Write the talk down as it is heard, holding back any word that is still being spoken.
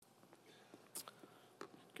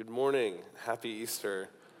Good morning. Happy Easter.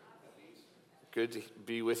 Good to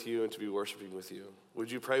be with you and to be worshiping with you. Would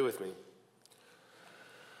you pray with me?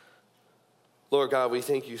 Lord God, we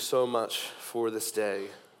thank you so much for this day,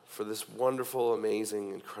 for this wonderful,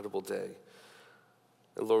 amazing, incredible day.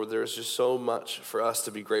 And Lord, there is just so much for us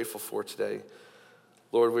to be grateful for today.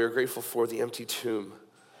 Lord, we are grateful for the empty tomb,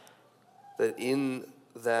 that in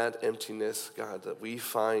that emptiness, God, that we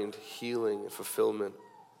find healing and fulfillment.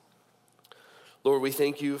 Lord, we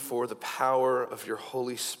thank you for the power of your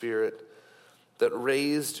Holy Spirit that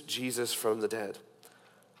raised Jesus from the dead.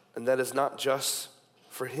 And that is not just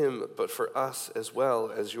for him, but for us as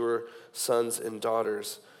well as your sons and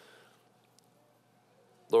daughters.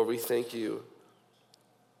 Lord, we thank you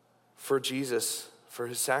for Jesus, for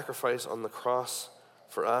his sacrifice on the cross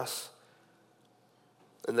for us,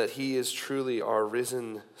 and that he is truly our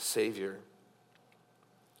risen Savior.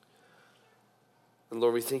 And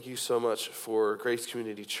Lord, we thank you so much for Grace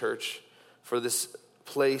Community Church, for this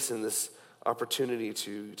place and this opportunity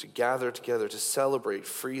to gather together, to celebrate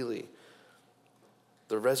freely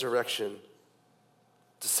the resurrection,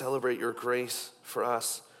 to celebrate your grace for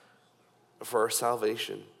us, for our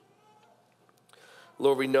salvation.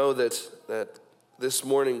 Lord, we know that this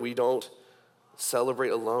morning we don't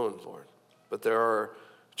celebrate alone, Lord, but there are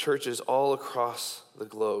churches all across the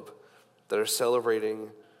globe that are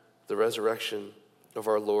celebrating the resurrection of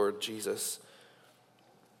our Lord Jesus.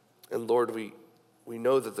 And Lord, we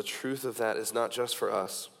know that the truth of that is not just for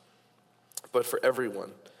us, but for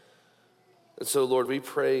everyone. And so, Lord, we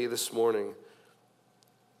pray this morning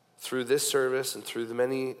through this service and through the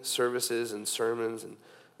many services and sermons and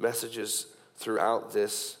messages throughout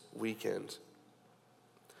this weekend,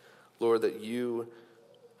 Lord, that you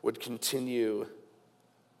would continue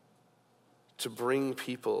to bring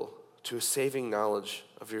people to a saving knowledge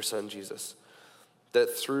of your Son, Jesus. That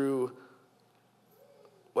through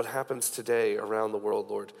what happens today around the world,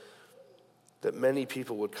 Lord, that many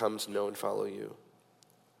people would come to know and follow you.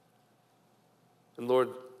 And Lord,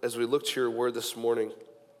 as we look to your word this morning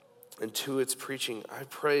and to its preaching, I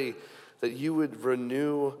pray that you would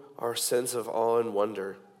renew our sense of awe and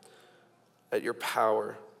wonder at your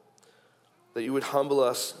power, that you would humble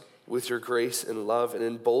us with your grace and love and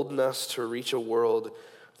embolden us to reach a world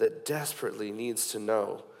that desperately needs to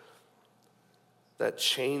know that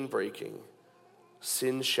chain-breaking,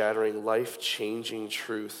 sin-shattering, life-changing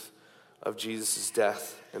truth of Jesus'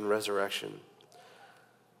 death and resurrection.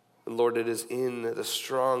 And Lord, it is in the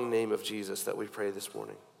strong name of Jesus that we pray this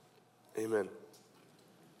morning. Amen.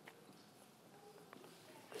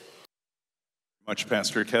 Much,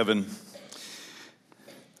 Pastor Kevin.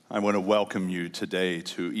 I want to welcome you today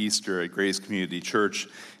to Easter at Grace Community Church.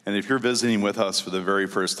 And if you're visiting with us for the very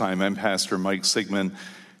first time, I'm Pastor Mike Sigmund,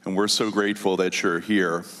 and we're so grateful that you're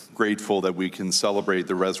here, grateful that we can celebrate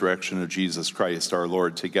the resurrection of Jesus Christ, our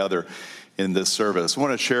Lord, together in this service. I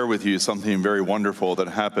want to share with you something very wonderful that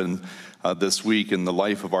happened this week in the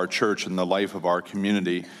life of our church and the life of our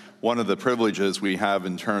community. One of the privileges we have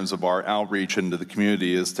in terms of our outreach into the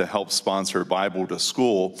community is to help sponsor Bible to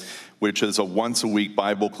School, which is a once-a-week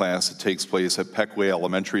Bible class that takes place at Peckway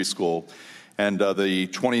Elementary School. And the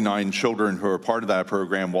 29 children who are part of that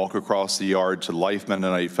program walk across the yard to Life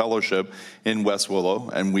Mennonite Fellowship in West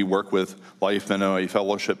Willow, and we work with Life Mennonite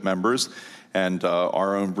Fellowship members, and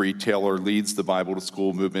our own Bree Taylor leads the Bible to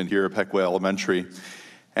School movement here at Peckway Elementary.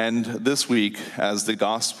 And this week, as the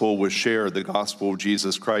gospel was shared, the gospel of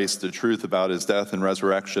Jesus Christ, the truth about his death and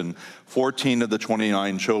resurrection, 14 of the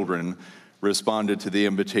 29 children responded to the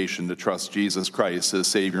invitation to trust Jesus Christ as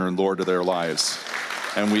Savior and Lord of their lives.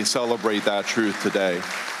 And we celebrate that truth today.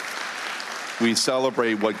 We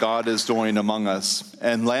celebrate what God is doing among us.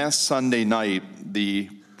 And last Sunday night, the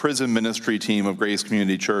prison ministry team of Grace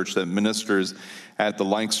Community Church that ministers at the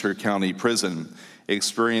Lancaster County Prison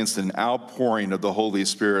experienced an outpouring of the Holy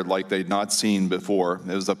Spirit like they'd not seen before.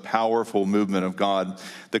 It was a powerful movement of God.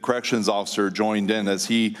 The corrections officer joined in as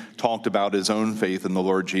he talked about his own faith in the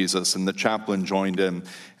Lord Jesus, and the chaplain joined in.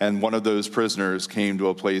 And one of those prisoners came to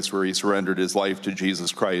a place where he surrendered his life to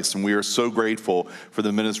Jesus Christ. And we are so grateful for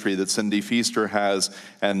the ministry that Cindy Feaster has,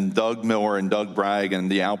 and Doug Miller and Doug Bragg, and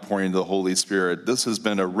the outpouring of the Holy Spirit. This has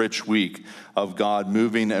been a rich week of God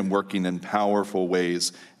moving and working in powerful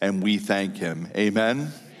ways, and we thank him.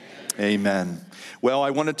 Amen? Amen. Well, I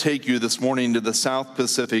want to take you this morning to the South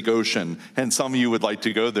Pacific Ocean, and some of you would like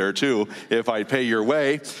to go there too, if I pay your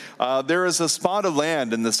way. There is a spot of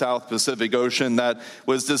land in the South Pacific Ocean that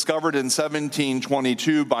was discovered in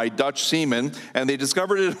 1722 by Dutch seamen, and they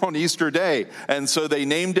discovered it on Easter Day, and so they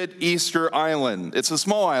named it Easter Island. It's a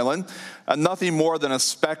small island, nothing more than a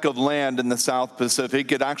speck of land in the South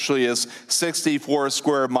Pacific. It actually is 64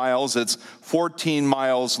 square miles. It's 14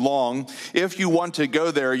 miles long. If you want to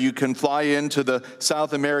go there, you can fly into the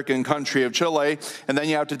South American country of Chile, and then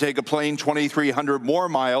you have to take a plane 2,300 more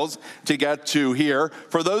miles to get to here.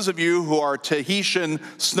 For those of you who are Tahitian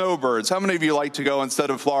snowbirds, how many of you like to go instead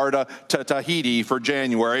of Florida to Tahiti for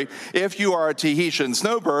January? If you are a Tahitian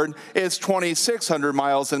snowbird, it's 2,600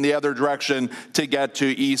 miles in the other direction to get to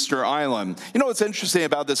Easter Island. You know what's interesting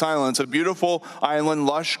about this island? It's a beautiful island,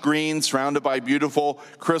 lush green, surrounded by beautiful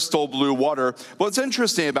crystal blue water. What's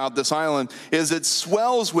interesting about this island is it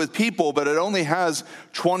swells with people, but it only has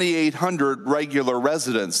 2,800 regular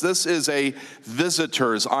residents. This is a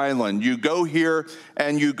visitor's island. You go here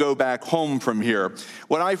and you go back home from here.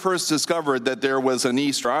 When I first discovered that there was an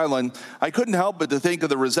Easter Island, I couldn't help but to think of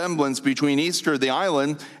the resemblance between Easter the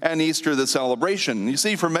island and Easter the celebration. You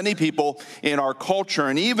see, for many people in our culture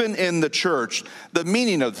and even in the church, the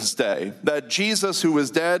meaning of this day, that Jesus who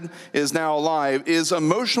was dead is now alive, is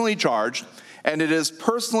emotionally charged, and it is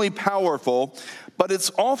personally powerful, but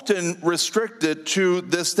it's often restricted to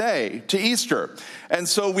this day, to Easter. And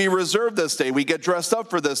so we reserve this day. We get dressed up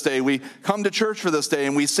for this day. We come to church for this day,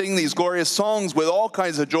 and we sing these glorious songs with all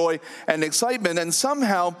kinds of joy and excitement, and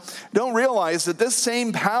somehow don't realize that this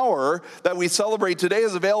same power that we celebrate today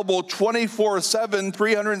is available 24/7,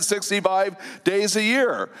 365 days a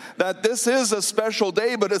year. That this is a special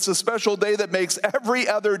day, but it's a special day that makes every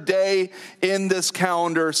other day in this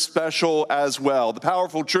calendar special as well. The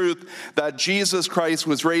powerful truth that Jesus Christ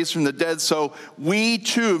was raised from the dead so we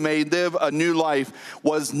too may live a new life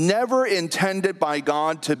was never intended by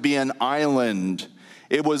God to be an island.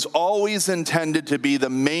 It was always intended to be the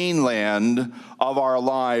mainland of our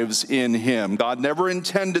lives in Him. God never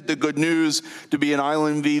intended the good news to be an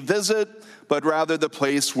island we visit, but rather the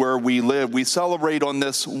place where we live. We celebrate on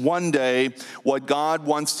this one day what God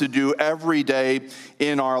wants to do every day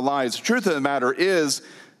in our lives. The truth of the matter is,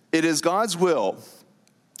 it is God's will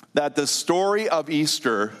that the story of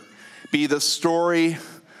Easter be the story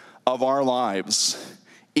of our lives,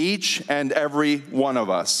 each and every one of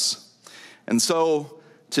us. And so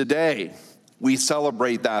today we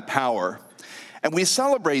celebrate that power. And we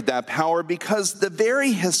celebrate that power because the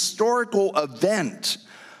very historical event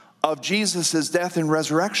of Jesus' death and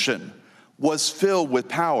resurrection was filled with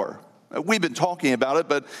power. We've been talking about it,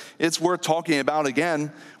 but it's worth talking about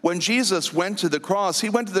again. When Jesus went to the cross, He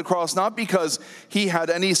went to the cross not because He had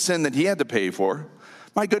any sin that He had to pay for.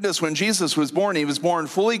 My goodness, when Jesus was born, He was born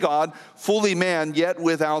fully God, fully man, yet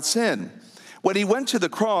without sin. When He went to the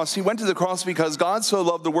cross because God so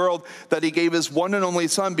loved the world that He gave His one and only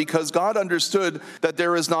Son, because God understood that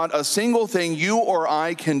there is not a single thing you or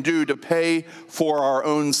I can do to pay for our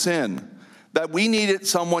own sin. That we needed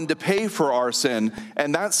someone to pay for our sin,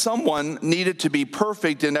 and that someone needed to be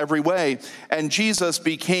perfect in every way. And Jesus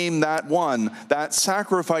became that one, that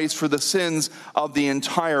sacrifice for the sins of the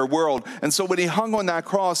entire world. And so when He hung on that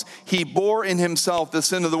cross, He bore in Himself the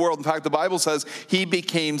sin of the world. In fact, the Bible says He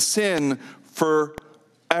became sin for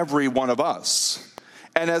every one of us.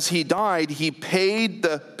 And as He died, He paid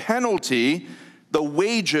the penalty, the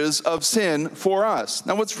wages of sin for us.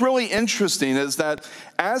 Now, what's really interesting is that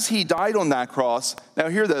as He died on that cross, now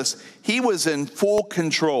hear this, He was in full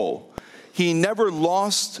control. He never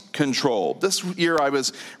lost control. This year I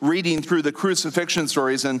was reading through the crucifixion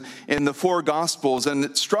stories in the four Gospels, and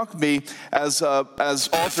it struck me as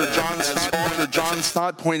author John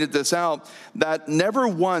Stott pointed this out, that never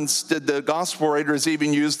once did the Gospel writers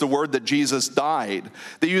even use the word that Jesus died.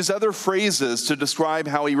 They use other phrases to describe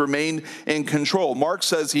how He remained in control. Mark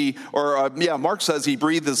says He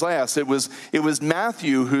breathed His last. It was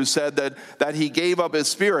Matthew who said that He gave up His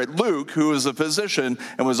spirit. Luke, who was a physician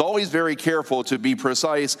and was always very careful to be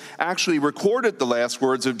precise, actually recorded the last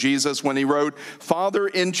words of Jesus when he wrote, "Father,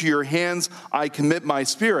 into your hands I commit my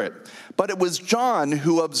spirit." But it was John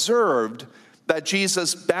who observed that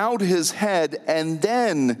Jesus bowed His head and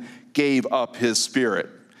then gave up His spirit.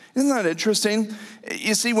 Isn't that interesting?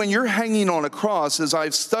 You see, when you're hanging on a cross, as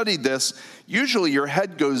I've studied this, usually your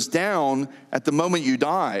head goes down at the moment you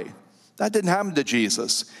die. That didn't happen to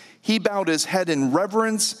Jesus. He bowed His head in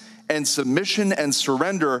reverence and submission and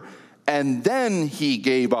surrender, and then He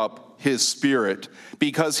gave up his Spirit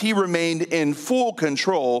because he remained in full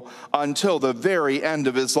control until the very end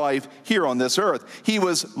of his life here on this earth. He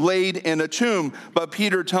was laid in a tomb, but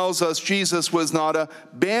Peter tells us Jesus was not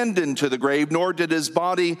abandoned to the grave, nor did his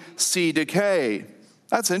body see decay.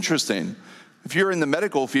 That's interesting. If you're in the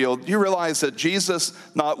medical field, you realize that Jesus,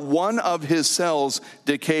 not one of his cells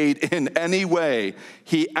decayed in any way.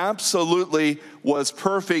 He absolutely was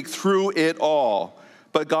perfect through it all.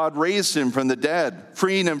 But God raised him from the dead,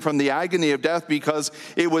 freeing him from the agony of death because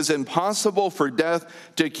it was impossible for death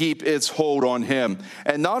to keep its hold on him.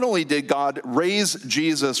 And not only did God raise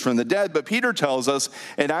Jesus from the dead, but Peter tells us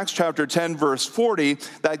in Acts chapter 10, verse 40,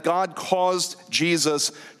 that God caused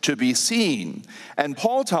Jesus to be seen. And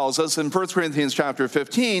Paul tells us in 1 Corinthians chapter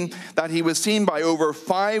 15 that he was seen by over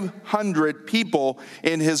 500 people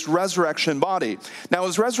in his resurrection body. Now,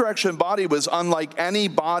 his resurrection body was unlike any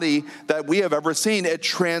body that we have ever seen. It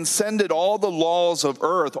transcended all the laws of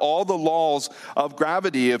earth, all the laws of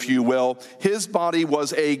gravity, if you will. His body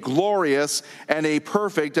was a glorious and a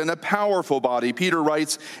perfect and a powerful body. Peter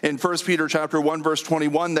writes in 1 Peter chapter 1, verse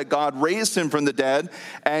 21, that God raised him from the dead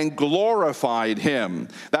and glorified him.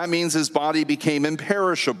 That means his body became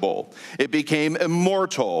imperishable. It became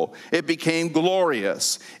immortal. It became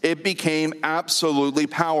glorious. It became absolutely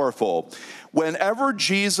powerful. Whenever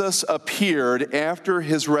Jesus appeared after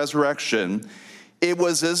his resurrection, it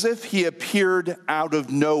was as if he appeared out of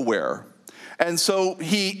nowhere. And so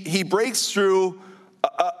he breaks through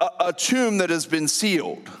a tomb that has been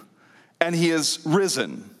sealed, and he is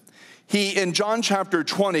risen. He, in John chapter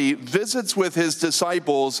 20, visits with his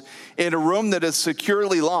disciples in a room that is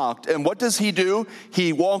securely locked. And what does he do?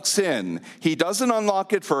 He walks in. He doesn't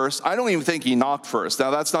unlock it first. I don't even think he knocked first.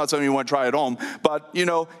 Now, that's not something you want to try at home. But,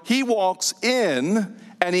 he walks in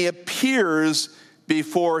and he appears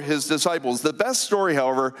before his disciples. The best story,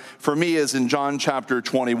 however, for me is in John chapter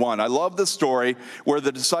 21. I love the story where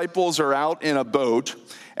the disciples are out in a boat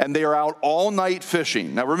and they are out all night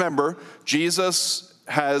fishing. Now, remember, Jesus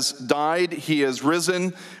has died. He has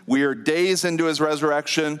risen. We are days into his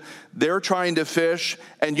resurrection. They're trying to fish.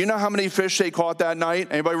 And you know how many fish they caught that night?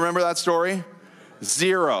 Anybody remember that story?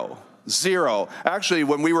 Zero. Actually,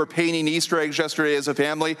 when we were painting Easter eggs yesterday as a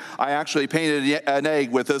family, I actually painted an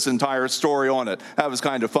egg with this entire story on it. That was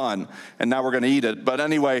kind of fun. And now we're going to eat it. But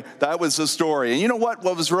anyway, that was the story. And you know what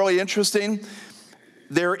was really interesting?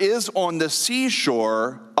 There is on the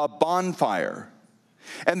seashore a bonfire.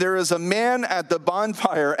 And there is a man at the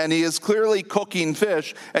bonfire, and he is clearly cooking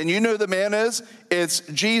fish. And you know who the man is? It's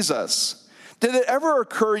Jesus. Did it ever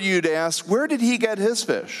occur to you to ask, where did he get his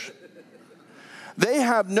fish? They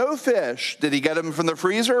have no fish. Did he get them from the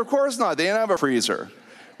freezer? Of course not. They didn't have a freezer.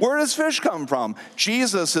 Where does fish come from?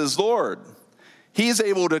 Jesus is Lord. He's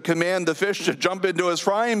able to command the fish to jump into his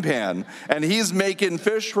frying pan, and he's making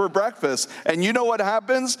fish for breakfast. And you know what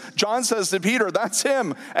happens? John says to Peter, that's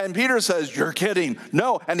him. And Peter says, you're kidding.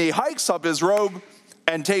 No. And he hikes up his robe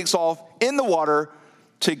and takes off in the water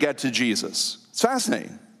to get to Jesus. It's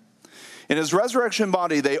fascinating. In his resurrection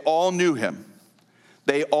body, they all knew him.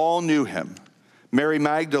 They all knew him. Mary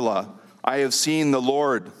Magdalene, I have seen the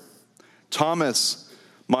Lord. Thomas,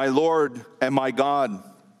 my Lord and my God.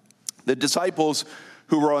 The disciples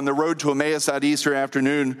who were on the road to Emmaus that Easter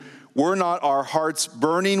afternoon, were not our hearts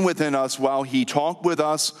burning within us while he talked with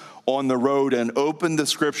us on the road and opened the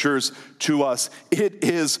scriptures to us? It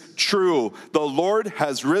is true. The Lord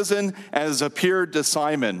has risen and has appeared to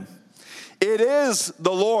Simon. It is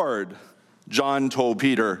the Lord, John told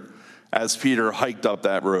Peter as Peter hiked up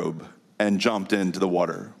that robe and jumped into the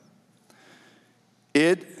water.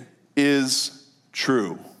 It is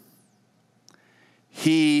true.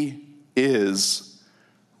 He is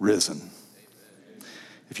risen.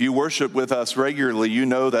 If you worship with us regularly, you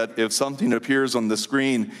know that if something appears on the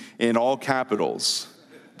screen in all capitals,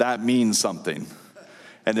 that means something.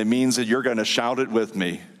 And it means that you're going to shout it with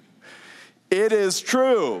me. It is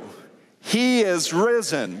true. He is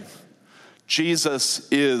risen. Jesus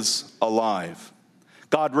is alive.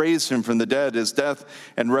 God raised him from the dead. His death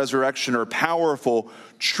and resurrection are powerful,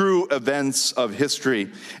 true events of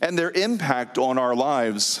history, and their impact on our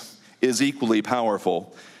lives is equally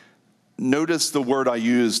powerful. Notice the word I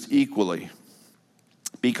used, equally,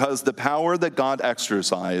 because the power that God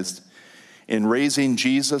exercised in raising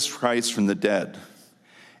Jesus Christ from the dead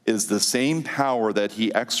is the same power that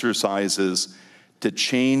he exercises to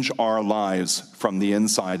change our lives from the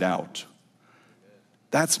inside out.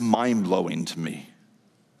 That's mind-blowing to me.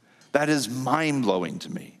 That is mind-blowing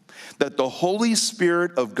to me, that the Holy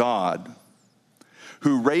Spirit of God,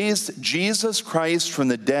 who raised Jesus Christ from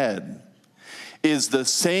the dead, is the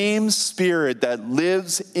same Spirit that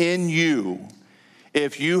lives in you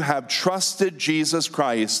if you have trusted Jesus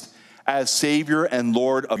Christ as Savior and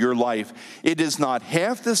Lord of your life. It is not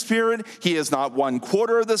half the Spirit. He is not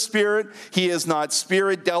 1/4 of the Spirit. He is not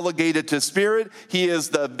Spirit delegated to Spirit. He is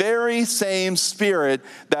the very same Spirit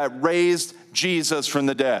that raised Jesus from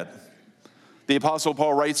the dead. The Apostle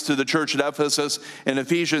Paul writes to the church at Ephesus in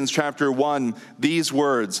Ephesians chapter 1 these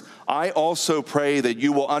words, "I also pray that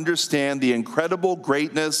you will understand the incredible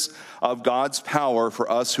greatness of God's power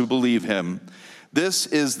for us who believe him. This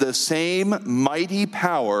is the same mighty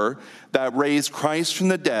power that raised Christ from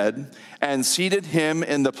the dead and seated him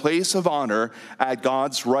in the place of honor at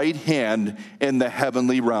God's right hand in the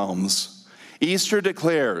heavenly realms." Easter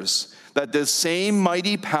declares that this same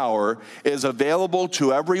mighty power is available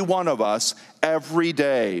to every one of us every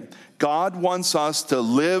day. God wants us to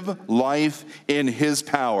live life in his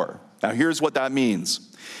power. Now, here's what that means.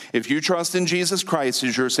 If you trust in Jesus Christ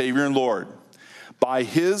as your Savior and Lord, by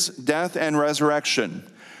his death and resurrection,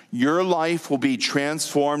 your life will be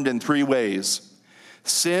transformed in 3 ways.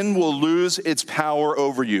 Sin will lose its power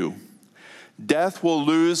over you. Death will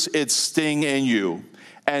lose its sting in you.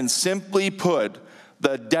 And simply put,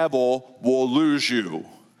 the devil will lose you.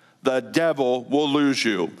 The devil will lose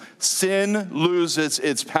you. Sin loses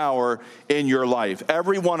its power in your life.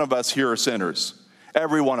 Every one of us here are sinners.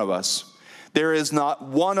 Every one of us. There is not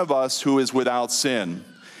one of us who is without sin.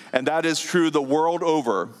 And that is true the world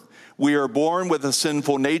over. We are born with a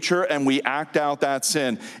sinful nature and we act out that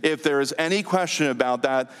sin. If there is any question about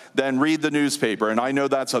that, then read the newspaper. And I know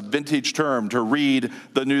that's a vintage term, to read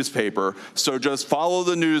the newspaper. So just follow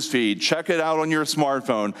the news feed. Check it out on your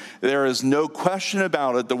smartphone. There is no question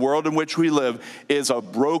about it. The world in which we live is a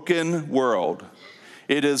broken world.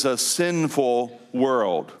 It is a sinful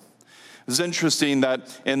world. It's interesting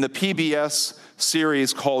that in the PBS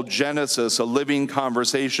series called Genesis, A Living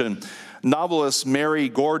Conversation, novelist Mary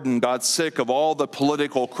Gordon got sick of all the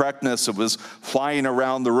political correctness that was flying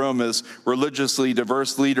around the room as religiously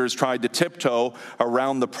diverse leaders tried to tiptoe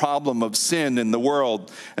around the problem of sin in the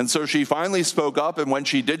world. And so she finally spoke up, and when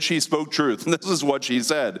she did, she spoke truth. And this is what she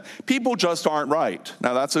said: people just aren't right.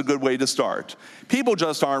 Now, that's a good way to start. People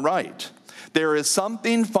just aren't right. There is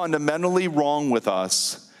something fundamentally wrong with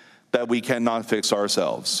us that we cannot fix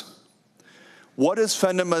ourselves. What is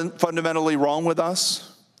fundamentally wrong with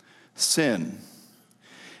us? Sin.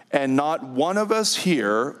 And not one of us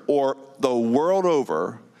here or the world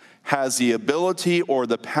over has the ability or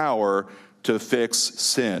the power to fix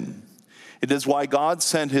sin. It is why God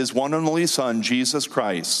sent his one and only Son, Jesus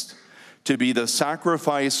Christ, to be the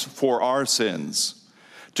sacrifice for our sins,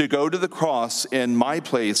 to go to the cross in my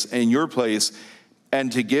place, in your place, and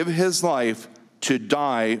to give his life to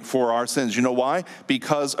die for our sins. You know why?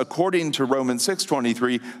 Because according to Romans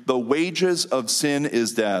 6:23, the wages of sin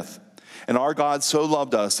is death. And our God so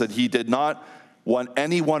loved us that he did not want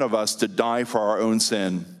any one of us to die for our own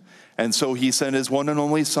sin. And so he sent his one and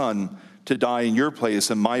only Son to die in your place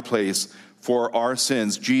and my place for our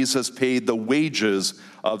sins. Jesus paid the wages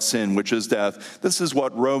of sin, which is death. This is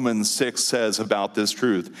what Romans 6 says about this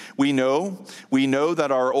truth. We know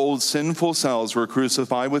that our old sinful selves were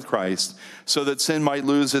crucified with Christ so that sin might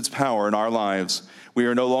lose its power in our lives. We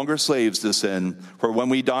are no longer slaves to sin, for when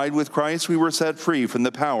we died with Christ, we were set free from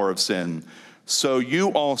the power of sin. So you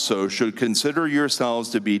also should consider yourselves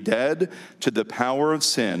to be dead to the power of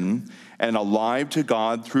sin and alive to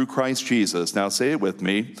God through Christ Jesus. Now say it with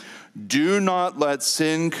me. Do not let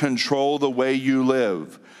sin control the way you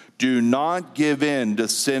live. Do not give in to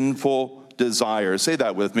sinful desires. Say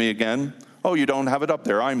that with me again. Oh, you don't have it up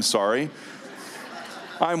there. I'm sorry.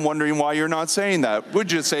 I'm wondering why you're not saying that.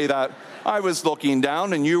 Would you say that? I was looking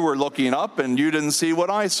down and you were looking up and you didn't see what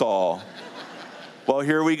I saw. Well,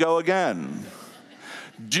 here we go again.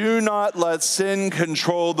 Do not let sin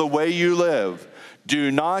control the way you live.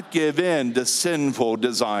 Do not give in to sinful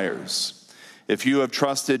desires. If you have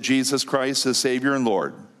trusted Jesus Christ as Savior and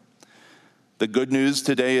Lord, the good news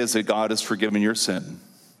today is that God has forgiven your sin.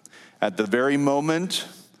 At the very moment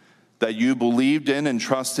that you believed in and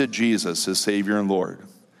trusted Jesus as Savior and Lord,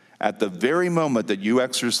 at the very moment that you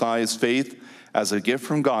exercised faith as a gift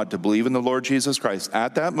from God to believe in the Lord Jesus Christ,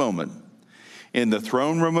 at that moment, in the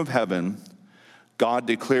throne room of heaven, God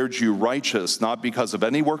declared you righteous, not because of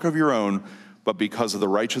any work of your own, but because of the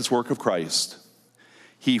righteous work of Christ.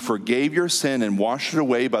 He forgave your sin and washed it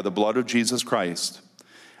away by the blood of Jesus Christ.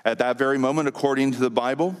 At that very moment, according to the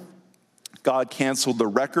Bible, God canceled the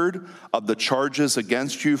record of the charges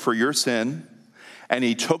against you for your sin, and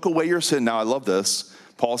he took away your sin. Now, I love this.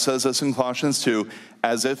 Paul says this in Colossians 2,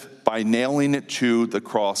 as if by nailing it to the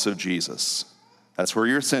cross of Jesus. That's where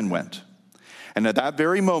your sin went. And at that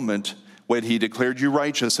very moment, When he declared you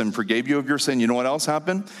righteous and forgave you of your sin, you know what else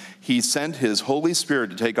happened? He sent his Holy Spirit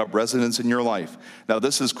to take up residence in your life. Now,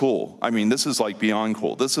 this is cool. I mean, this is like beyond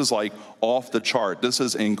cool. This is like off the chart. This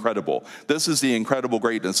is incredible. This is the incredible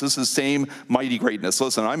greatness. This is same mighty greatness.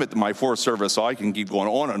 Listen, I'm at my fourth service, so I can keep going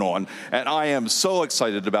on. And I am so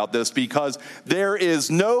excited about this because there is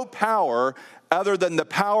no power other than the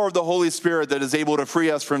power of the Holy Spirit that is able to free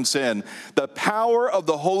us from sin. The power of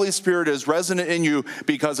the Holy Spirit is resonant in you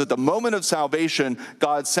because at the moment of salvation,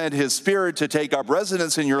 God sent his Spirit to take up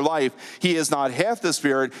residence in your life. He is not half the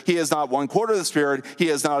Spirit. He is not 1/4 of the Spirit. He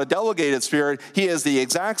is not a delegated Spirit. He is the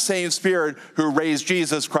exact same Spirit who raised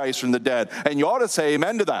Jesus Christ from the dead. And you ought to say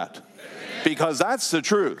amen to that, because that's the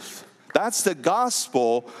truth. That's the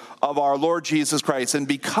gospel of our Lord Jesus Christ. And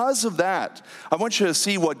because of that, I want you to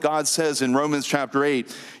see what God says in Romans chapter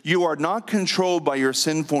 8. You are not controlled by your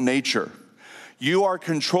sinful nature. You are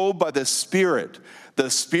controlled by the Spirit. The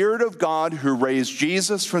Spirit of God who raised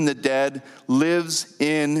Jesus from the dead lives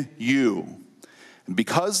in you. And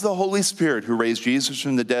because the Holy Spirit who raised Jesus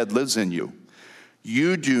from the dead lives in you,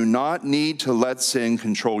 you do not need to let sin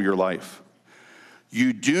control your life.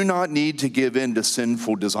 You do not need to give in to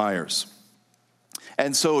sinful desires.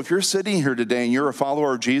 And so if you're sitting here today and you're a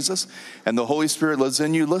follower of Jesus and the Holy Spirit lives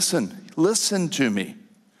in you, listen to me.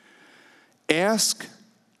 Ask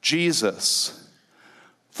Jesus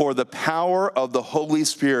for the power of the Holy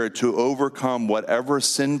Spirit to overcome whatever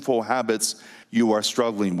sinful habits you are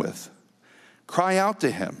struggling with. Cry out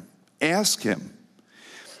to him. Ask him.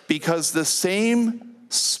 Because the same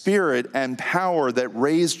Spirit and power that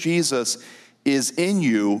raised Jesus is in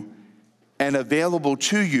you and available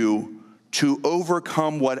to you to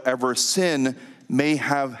overcome whatever sin may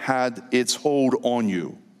have had its hold on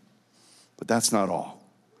you. But that's not all.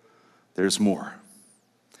 There's more.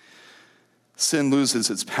 Sin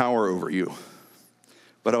loses its power over you.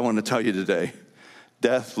 But I want to tell you today,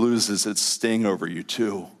 death loses its sting over you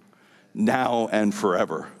too, now and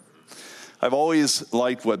forever. I've always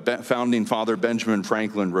liked what founding father Benjamin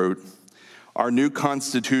Franklin wrote. Our new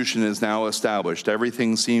Constitution is now established.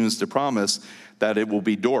 Everything seems to promise that it will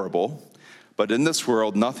be durable, but in this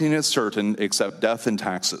world, nothing is certain except death and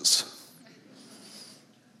taxes.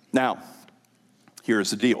 Now, here's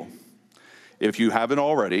the deal. If you haven't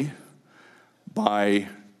already, by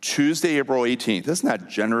Tuesday, April 18th, isn't that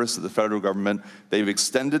generous of the federal government? They've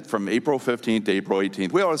extended from April 15th to April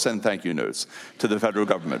 18th. We ought to send thank you notes to the federal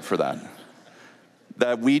government for that.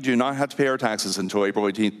 That we do not have to pay our taxes until April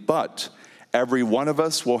 18th, but every one of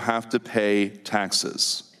us will have to pay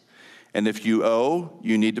taxes. And if you owe,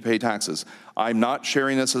 you need to pay taxes. I'm not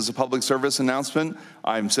sharing this as a public service announcement.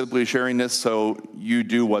 I'm simply sharing this so you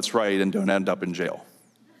do what's right and don't end up in jail.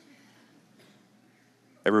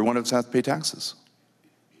 Every one of us has to pay taxes.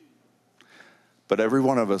 But every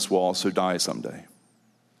one of us will also die someday.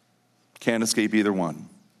 Can't escape either one.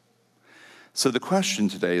 So the question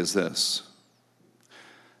today is this.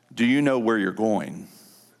 Do you know where you're going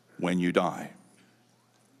when you die?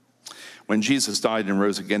 When Jesus died and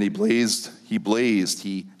rose again, he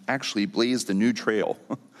actually blazed a new trail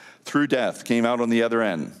through death, came out on the other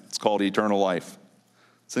end. It's called eternal life.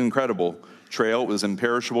 It's an incredible trail. It was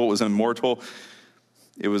imperishable. It was immortal.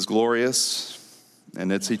 It was glorious,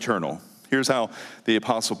 and it's eternal. Here's how the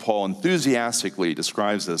Apostle Paul enthusiastically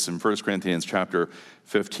describes this in 1 Corinthians chapter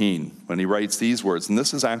 15, when he writes these words, and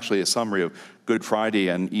this is actually a summary of Good Friday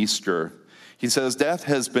and Easter. He says, death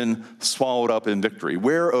has been swallowed up in victory.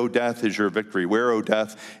 Where, O death, is your victory? Where, O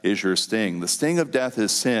death, is your sting? The sting of death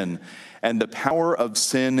is sin, and the power of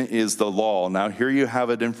sin is the law. Now, here you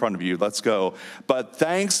have it in front of you. Let's go. But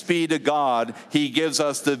thanks be to God, he gives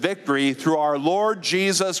us the victory through our Lord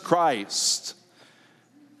Jesus Christ.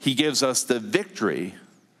 He gives us the victory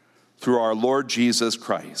through our Lord Jesus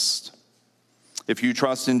Christ. If you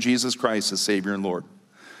trust in Jesus Christ as Savior and Lord,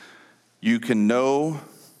 you can know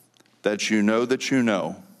that you know that you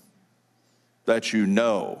know that you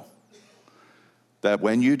know that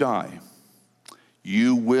when you die,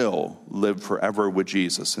 you will live forever with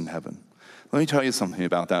Jesus in heaven. Let me tell you something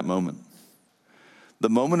about that moment. The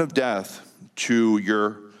moment of death to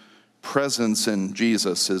your presence in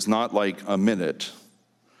Jesus is not like a minute.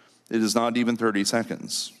 It is not even 30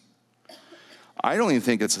 seconds. I don't even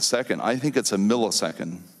think it's a second. I think it's a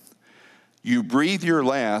millisecond. You breathe your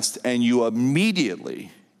last and you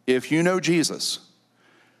immediately, if you know Jesus,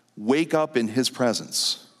 wake up in his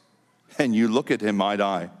presence and you look at him eye to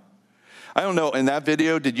eye. I don't know, in that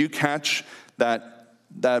video, did you catch that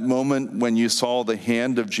moment when you saw the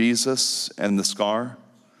hand of Jesus and the scar?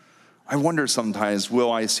 I wonder sometimes,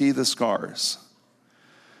 will I see the scars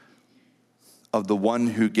of the one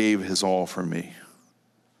who gave his all for me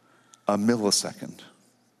a millisecond.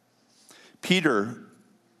 Peter,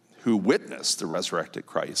 who witnessed the resurrected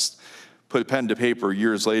Christ, put pen to paper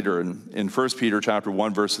years later. In 1 Peter chapter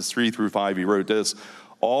 1, verses 3 through 5, he wrote this: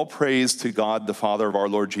 "All praise to God, the Father of our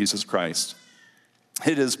Lord Jesus Christ.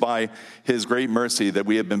 It is by his great mercy that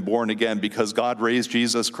we have been born again, because God raised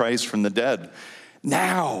Jesus Christ from the dead.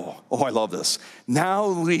 Now," oh, I love this, "now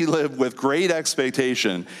we live with great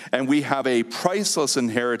expectation, and we have a priceless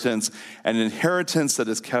inheritance, an inheritance that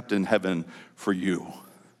is kept in heaven for you."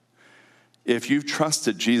 If you've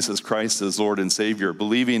trusted Jesus Christ as Lord and Savior,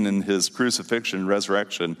 believing in his crucifixion and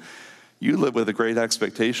resurrection, you live with a great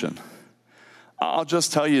expectation. I'll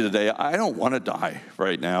just tell you today, I don't want to die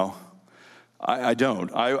right now. I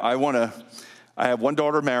don't. I have one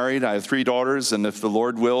daughter married. I have 3 daughters, and if the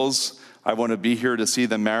Lord wills, I want to be here to see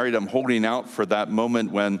them married. I'm holding out for that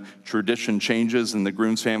moment when tradition changes and the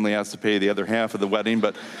groom's family has to pay the other half of the wedding,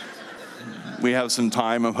 but we have some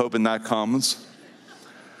time. I'm hoping that comes.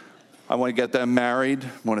 I want to get them married. I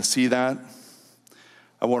want to see that.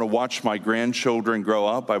 I want to watch my grandchildren grow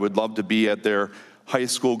up. I would love to be at their high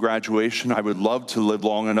school graduation. I would love to live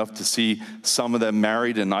long enough to see some of them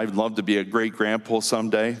married, and I'd love to be a great-grandpa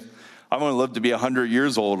someday. I want to live to be 100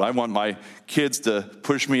 years old. I want my kids to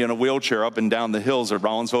push me in a wheelchair up and down the hills at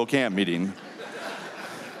Rollinsville camp meeting.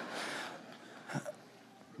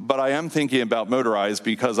 But I am thinking about motorized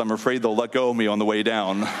because I'm afraid they'll let go of me on the way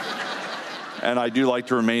down. And I do like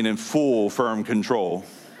to remain in full, firm control.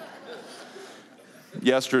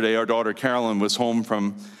 Yesterday, our daughter Carolyn was home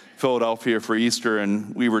from Philadelphia for Easter,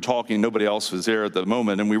 and we were talking. Nobody else was there at the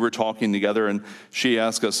moment, and we were talking together, and she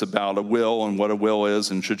asked us about a will and what a will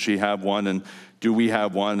is, and should she have one, and do we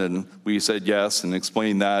have one? And we said yes, and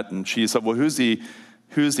explained that. And she said, "Well, who's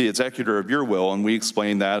the executor of your will?" And we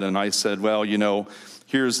explained that, and I said, "Well,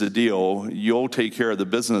 here's the deal. You'll take care of the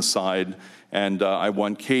business side, and I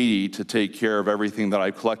want Katie to take care of everything that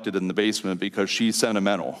I collected in the basement because she's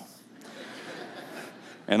sentimental."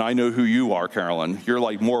 And I know who you are, Carolyn. You're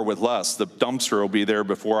like more with less. The dumpster will be there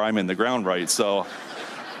before I'm in the ground right, so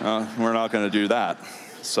we're not going to do that.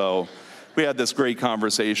 So we had this great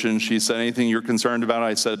conversation. She said, "Anything you're concerned about?"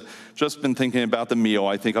 I said, "Just been thinking about the meal.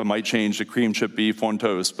 I think I might change the cream chip beef on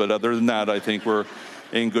toast. But other than that, I think we're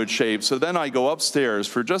in good shape." So then I go upstairs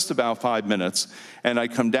for just about 5 minutes, and I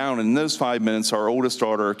come down, and in those 5 minutes, our oldest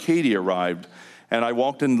daughter, Katie, arrived. And I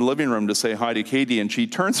walked in the living room to say hi to Katie, and she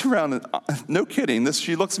turns around, and no kidding,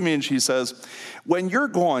 she looks at me and she says, "When you're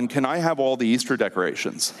gone, can I have all the Easter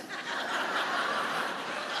decorations?"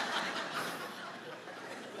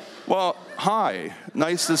 Well, hi,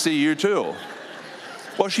 nice to see you too.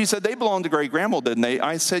 Well, she said, "They belonged to great-grandma, didn't they?"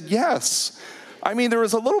 I said, "Yes." I mean, there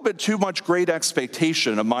was a little bit too much great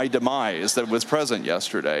expectation of my demise that was present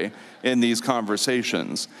yesterday in these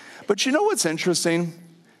conversations. But you know what's interesting?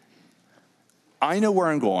 I know where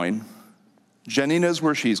I'm going. Jenny knows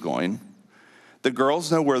where she's going. The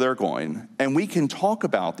girls know where they're going. And we can talk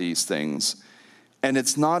about these things. And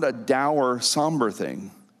it's not a dour, somber thing.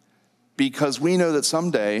 Because we know that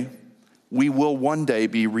someday, we will one day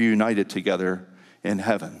be reunited together in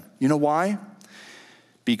heaven. You know why?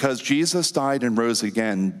 Because Jesus died and rose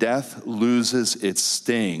again, death loses its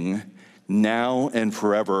sting now and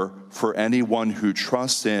forever for anyone who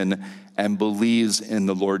trusts in and believes in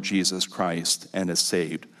the Lord Jesus Christ and is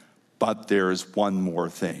saved. But there's one more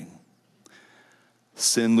thing.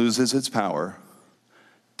 Sin loses its power.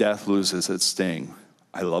 Death loses its sting.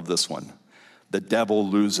 I love this one. The devil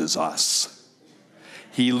loses us.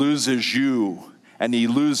 He loses you, and he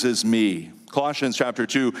loses me. Colossians chapter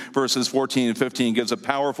 2, verses 14 and 15 gives a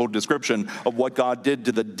powerful description of what God did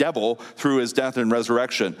to the devil through his death and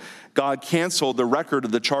resurrection. God canceled the record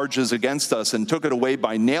of the charges against us and took it away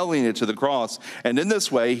by nailing it to the cross. And in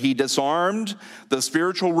this way, he disarmed the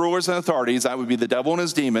spiritual rulers and authorities, that would be the devil and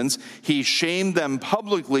his demons. He shamed them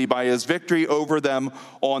publicly by his victory over them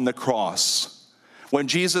on the cross. When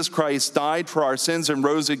Jesus Christ died for our sins and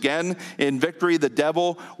rose again in victory, the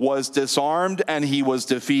devil was disarmed and he was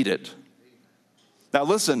defeated. Now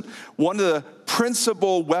listen, one of the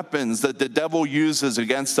principal weapons that the devil uses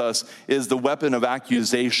against us is the weapon of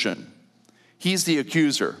accusation. He's the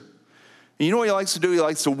accuser. And you know what he likes to do? He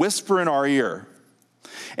likes to whisper in our ear.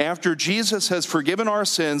 After Jesus has forgiven our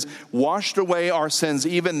sins, washed away our sins,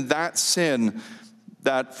 even that sin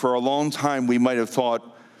that for a long time we might have thought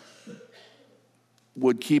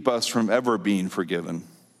would keep us from ever being forgiven.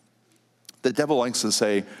 The devil likes to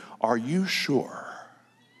say, "Are you sure?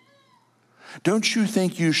 Don't you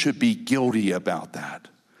think you should be guilty about that?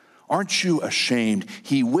 Aren't you ashamed?"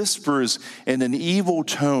 He whispers in an evil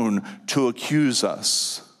tone to accuse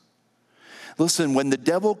us. Listen, when the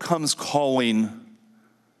devil comes calling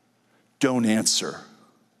don't answer.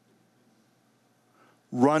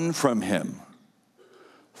 Run from him.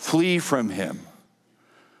 Flee from him.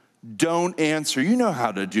 Don't answer. You know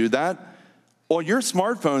how to do that. On your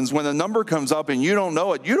smartphones, when a number comes up and you don't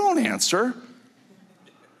know it, you don't answer.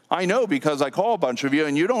 I know because I call a bunch of you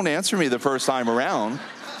and you don't answer me the first time around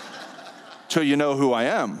till you know who I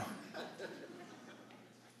am.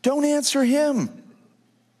 Don't answer him.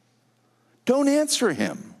 Don't answer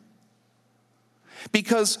him.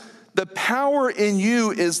 Because the power in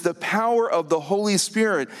you is the power of the Holy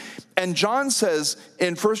Spirit. And John says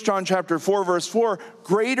in 1 John chapter 4, verse 4,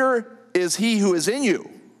 greater is he who is in you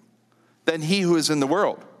than he who is in the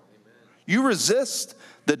world. Amen. You resist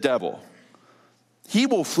the devil. He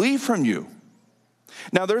will flee from you.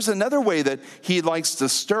 Now, there's another way that he likes to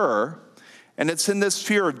stir, and it's in this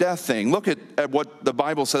fear of death thing. Look at what the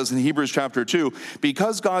Bible says in Hebrews chapter 2.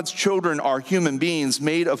 Because God's children are human beings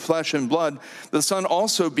made of flesh and blood, the Son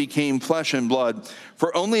also became flesh and blood.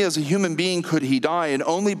 For only as a human being could he die, and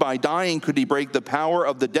only by dying could he break the power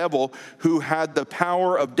of the devil who had the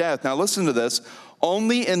power of death. Now listen to this.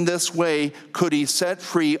 Only in this way could he set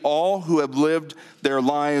free all who have lived their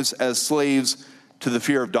lives as slaves to the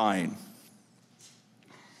fear of dying.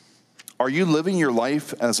 Are you living your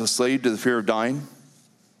life as a slave to the fear of dying?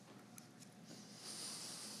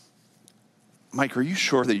 Mike, are you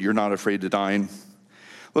sure that you're not afraid of dying?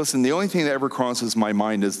 Listen, the only thing that ever crosses my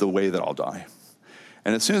mind is the way that I'll die.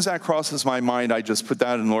 And as soon as that crosses my mind, I just put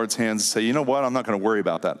that in the Lord's hands and say, you know what? I'm not going to worry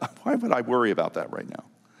about that. Why would I worry about that right now?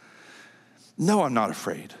 No, I'm not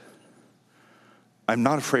afraid. I'm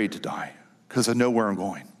not afraid to die because I know where I'm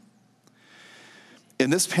going. In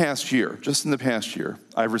this past year, just in the past year,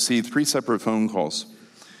 I've received 3 separate phone calls,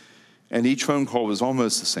 and each phone call was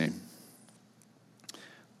almost the same.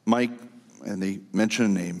 Mike, and they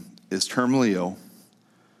mentioned a name, is terminally ill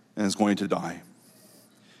and is going to die.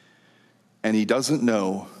 And he doesn't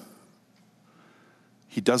know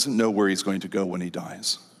where he's going to go when he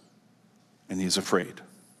dies, and he's afraid.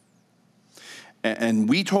 And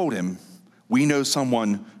we told him, we know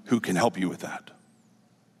someone who can help you with that.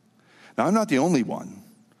 Now, I'm not the only one,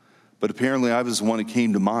 but apparently I was the one who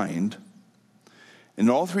came to mind. In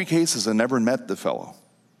all 3 cases, I never met the fellow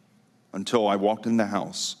until I walked in the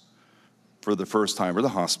house for the first time, or the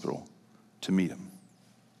hospital, to meet him.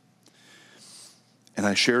 And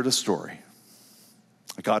I shared a story.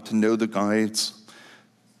 I got to know the guys,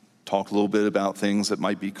 talk a little bit about things that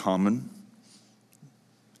might be common.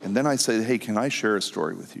 And then I said, hey, can I share a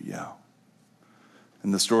story with you? Yeah.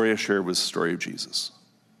 And the story I shared was the story of Jesus.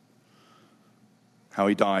 How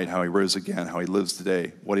he died, how he rose again, how he lives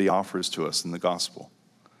today, what he offers to us in the gospel.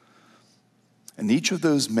 And each of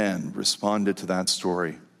those men responded to that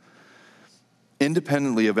story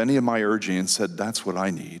independently of any of my urging and said, that's what I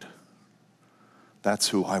need. That's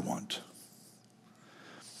who I want.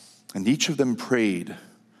 And each of them prayed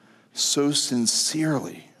so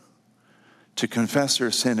sincerely to confess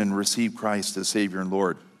their sin and receive Christ as Savior and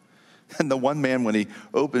Lord. And the one man, when he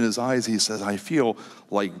opened his eyes, he says, I feel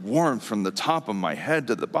like warmth from the top of my head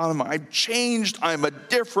to the bottom. I've changed. I'm a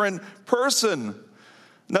different person.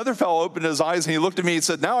 Another fellow opened his eyes and he looked at me and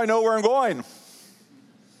said, now I know where I'm going.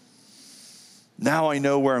 Now I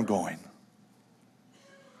know where I'm going.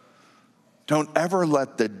 Don't ever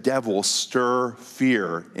let the devil stir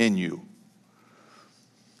fear in you,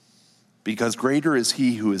 because greater is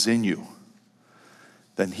he who is in you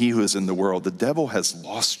than he who is in the world. The devil has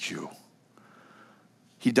lost you.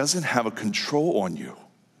 He doesn't have a control on you.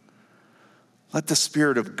 Let the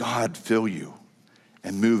Spirit of God fill you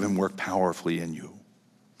and move and work powerfully in you.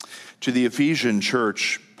 To the Ephesian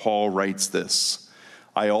church, Paul writes this,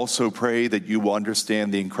 I also pray that you will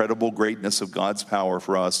understand the incredible greatness of God's power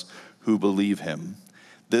for us who believe him.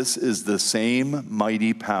 This is the same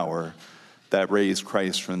mighty power that raised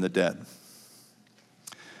Christ from the dead.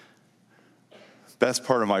 Best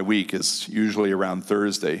part of my week is usually around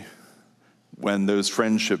Thursday, when those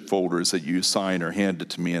friendship folders that you sign are handed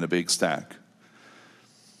to me in a big stack.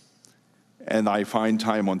 And I find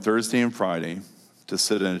time on Thursday and Friday to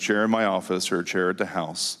sit in a chair in my office or a chair at the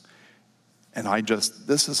house. And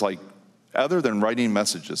this is like, other than writing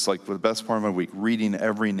messages, like the best part of my week, reading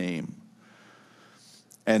every name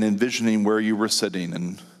and envisioning where you were sitting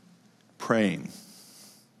and praying.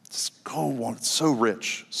 It's so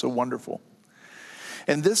rich, so wonderful.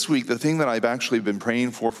 And this week, the thing that I've actually been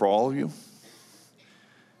praying for all of you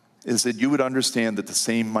is that you would understand that the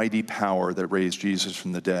same mighty power that raised Jesus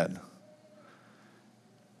from the dead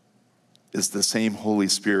is the same Holy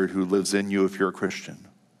Spirit who lives in you if you're a Christian,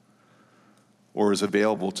 or is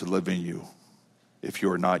available to live in you if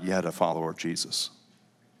you are not yet a follower of Jesus.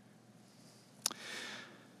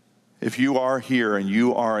 If you are here and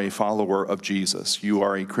you are a follower of Jesus, you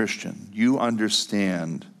are a Christian, you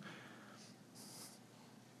understand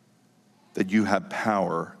that you have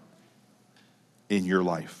power in your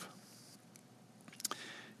life.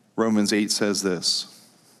 Romans 8 says this: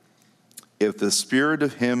 if the spirit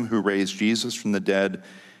of him who raised Jesus from the dead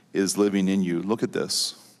is living in you, look at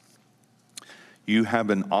this, you have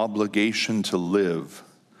an obligation to live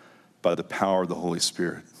by the power of the Holy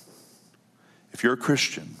Spirit. If you're a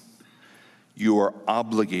Christian, you are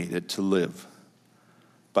obligated to live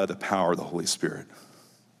by the power of the Holy Spirit.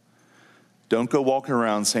 Don't go walking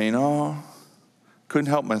around saying, oh, couldn't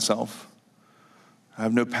help myself. I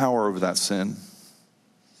have no power over that sin.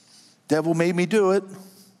 Devil made me do it.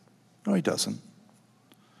 No, he doesn't.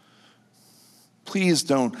 Please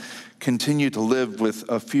don't continue to live with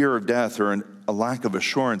a fear of death or a lack of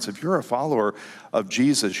assurance. If you're a follower of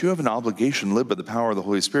Jesus, you have an obligation to live by the power of the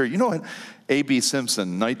Holy Spirit. You know what A.B.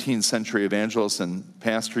 Simpson, 19th century evangelist and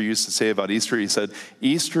pastor, used to say about Easter? He said,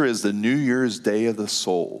 Easter is the New Year's Day of the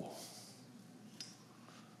soul.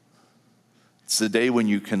 It's the day when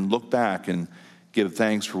you can look back and give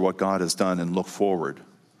thanks for what God has done and look forward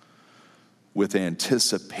with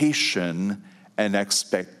anticipation and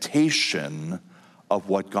expectation of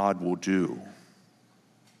what God will do.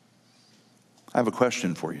 I have a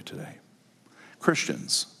question for you today.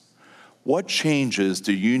 Christians, what changes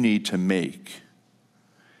do you need to make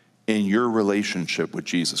in your relationship with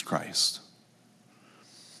Jesus Christ?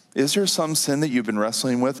 Is there some sin that you've been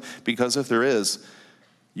wrestling with? Because if there is,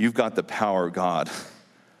 you've got the power of God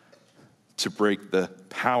to break the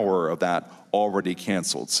power of that already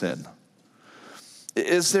canceled sin.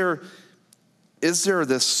 Is there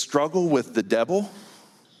this struggle with the devil?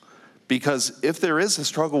 Because if there is a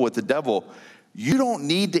struggle with the devil, you don't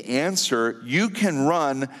need to answer. You can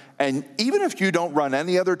run, and even if you don't run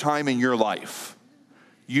any other time in your life,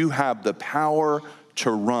 you have the power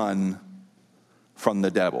to run from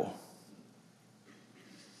the devil.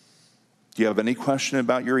 Do you have any question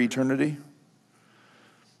about your eternity?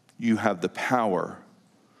 You have the power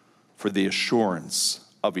for the assurance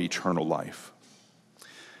of eternal life.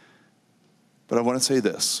 But I want to say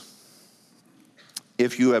this.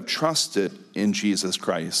 If you have trusted in Jesus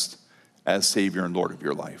Christ as Savior and Lord of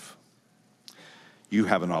your life, you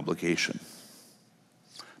have an obligation.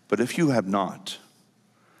 But if you have not,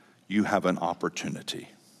 you have an opportunity.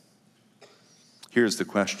 Here's the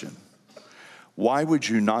question. Why would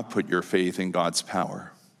you not put your faith in God's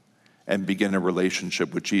power and begin a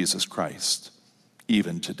relationship with Jesus Christ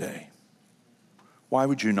even today? Why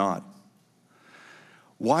would you not?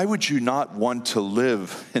 Why would you not want to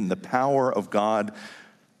live in the power of God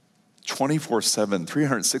 24/7,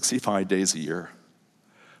 365 days a year?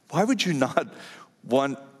 Why would you not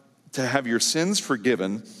want to have your sins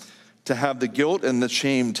forgiven, to have the guilt and the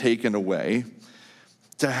shame taken away,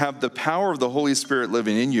 to have the power of the Holy Spirit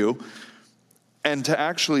living in you, and to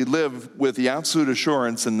actually live with the absolute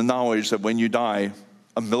assurance and the knowledge that when you die,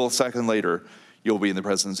 a millisecond later, you'll be in the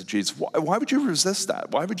presence of Jesus? Why would you resist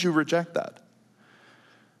that? Why would you reject that?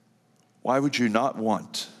 Why would you not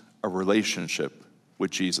want a relationship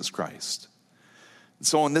with Jesus Christ? And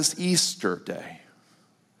so on this Easter day,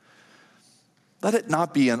 let it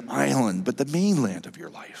not be an island, but the mainland of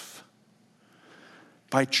your life.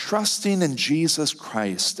 By trusting in Jesus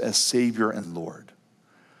Christ as Savior and Lord,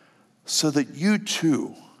 so that you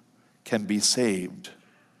too can be saved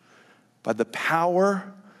by the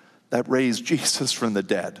power that raised Jesus from the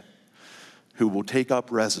dead, who will take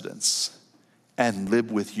up residence and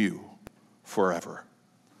live with you forever.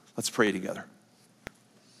 Let's pray together.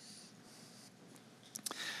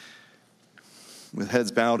 With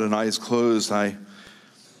heads bowed and eyes closed, I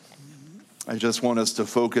just want us to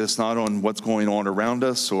focus not on what's going on around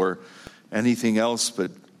us or anything else,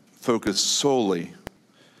 but focus solely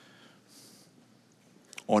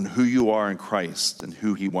on who you are in Christ and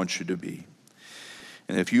who he wants you to be.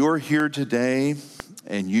 And if you are here today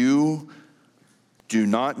and you do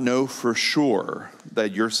not know for sure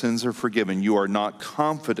that your sins are forgiven, you are not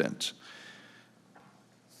confident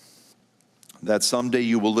that someday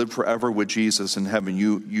you will live forever with Jesus in heaven,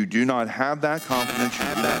 you do not have that confidence,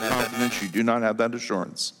 you do not have that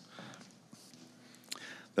assurance,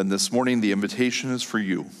 then this morning the invitation is for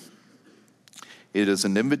you. It is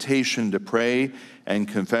an invitation to pray and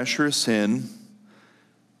confess your sin,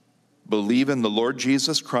 believe in the Lord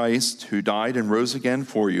Jesus Christ, who died and rose again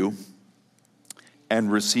for you, and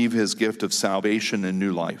receive his gift of salvation and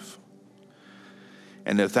new life.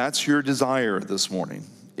 And if that's your desire this morning,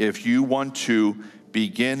 if you want to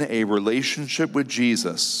begin a relationship with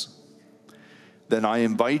Jesus, then I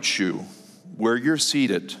invite you, where you're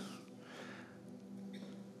seated,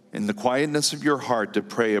 in the quietness of your heart to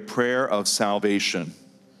pray a prayer of salvation.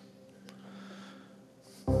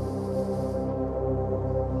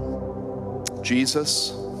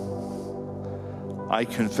 Jesus, I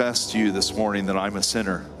confess to you this morning that I'm a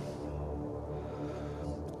sinner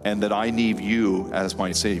and that I need you as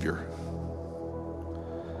my Savior.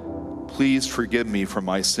 Please forgive me for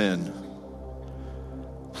my sin.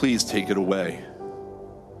 Please take it away.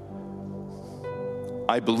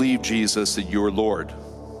 I believe, Jesus, that you are Lord.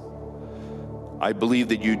 I believe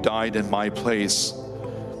that you died in my place.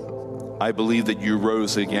 I believe that you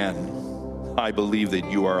rose again. I believe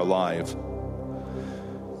that you are alive.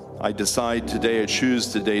 I decide today, I choose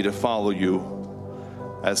today to follow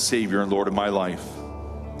you as Savior and Lord of my life.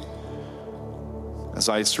 As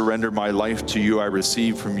I surrender my life to you, I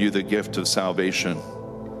receive from you the gift of salvation.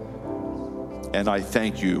 And I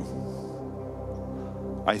thank you.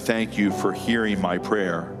 I thank you for hearing my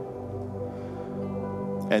prayer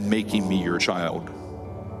and making me your child,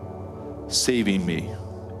 saving me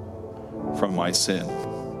from my sin.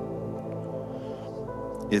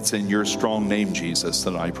 It's in your strong name, Jesus,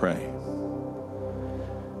 that I pray.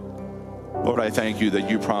 Lord, I thank you that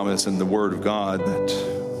you promise in the Word of God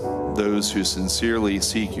that those who sincerely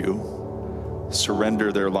seek you,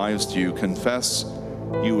 surrender their lives to you, confess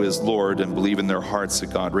you as Lord, and believe in their hearts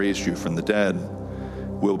that God raised you from the dead,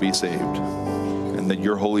 will be saved, and that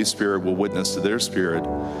your Holy Spirit will witness to their spirit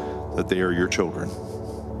that they are your children.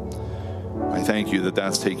 I thank you that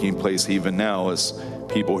that's taking place even now as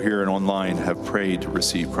people here and online have prayed to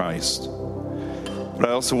receive Christ. But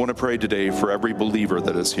I also want to pray today for every believer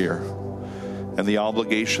that is here and the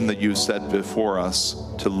obligation that you set before us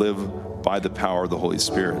to live by the power of the Holy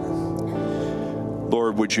Spirit.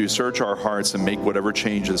 Lord, would you search our hearts and make whatever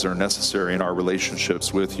changes are necessary in our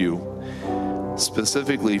relationships with you.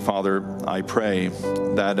 Specifically, Father, I pray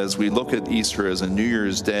that as we look at Easter as a New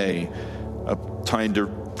Year's Day, a time to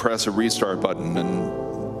press a restart button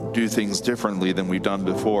and do things differently than we've done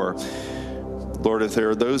before. Lord, if there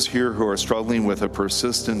are those here who are struggling with a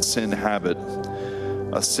persistent sin habit,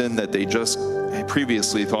 a sin that they just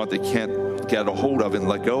previously thought they can't get a hold of and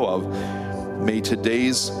let go of, may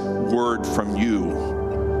today's word from you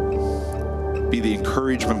be the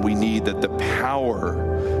encouragement we need, that the power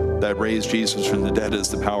that raised Jesus from the dead is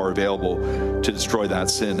the power available to destroy that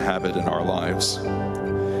sin habit in our lives.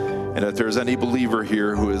 And if there's any believer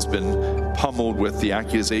here who has been pummeled with the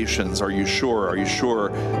accusations, are you sure? Are you sure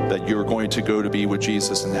that you're going to go to be with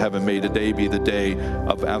Jesus in heaven? May today be the day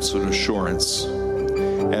of absolute assurance.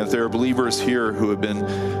 And if there are believers here who have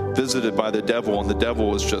been visited by the devil, and the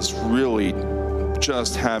devil is just really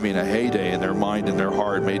just having a heyday in their mind and their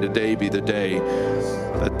heart, may today be the day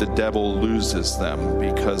that the devil loses them,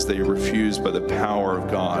 because they refuse by the power of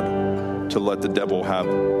God to let the devil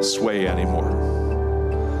have sway anymore.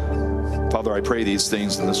 Father, I pray these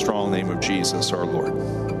things in the strong name of Jesus, our Lord.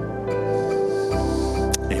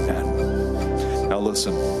 Amen. Now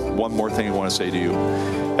listen, one more thing I want to say to you.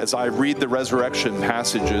 As I read the resurrection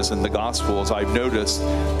passages in the Gospels, I've noticed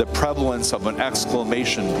the prevalence of an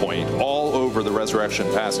exclamation point all over the resurrection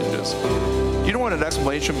passages. You know what an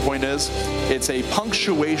exclamation point is? It's a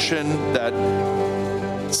punctuation that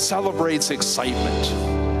celebrates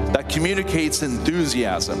excitement, that communicates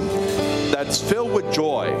enthusiasm, that's filled with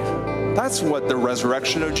joy. That's what the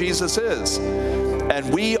resurrection of Jesus is.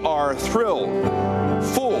 And we are thrilled,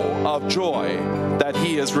 full of joy that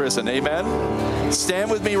he is risen. Amen?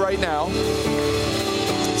 Stand with me right now.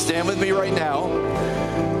 Stand with me right now.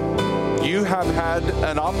 You have had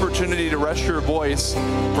an opportunity to rest your voice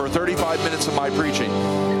for 35 minutes of my preaching.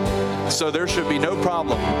 So there should be no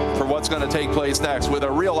problem for what's going to take place next with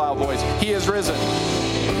a real loud voice. He is risen.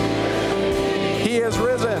 He is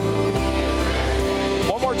risen.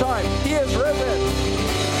 One more time. He is risen.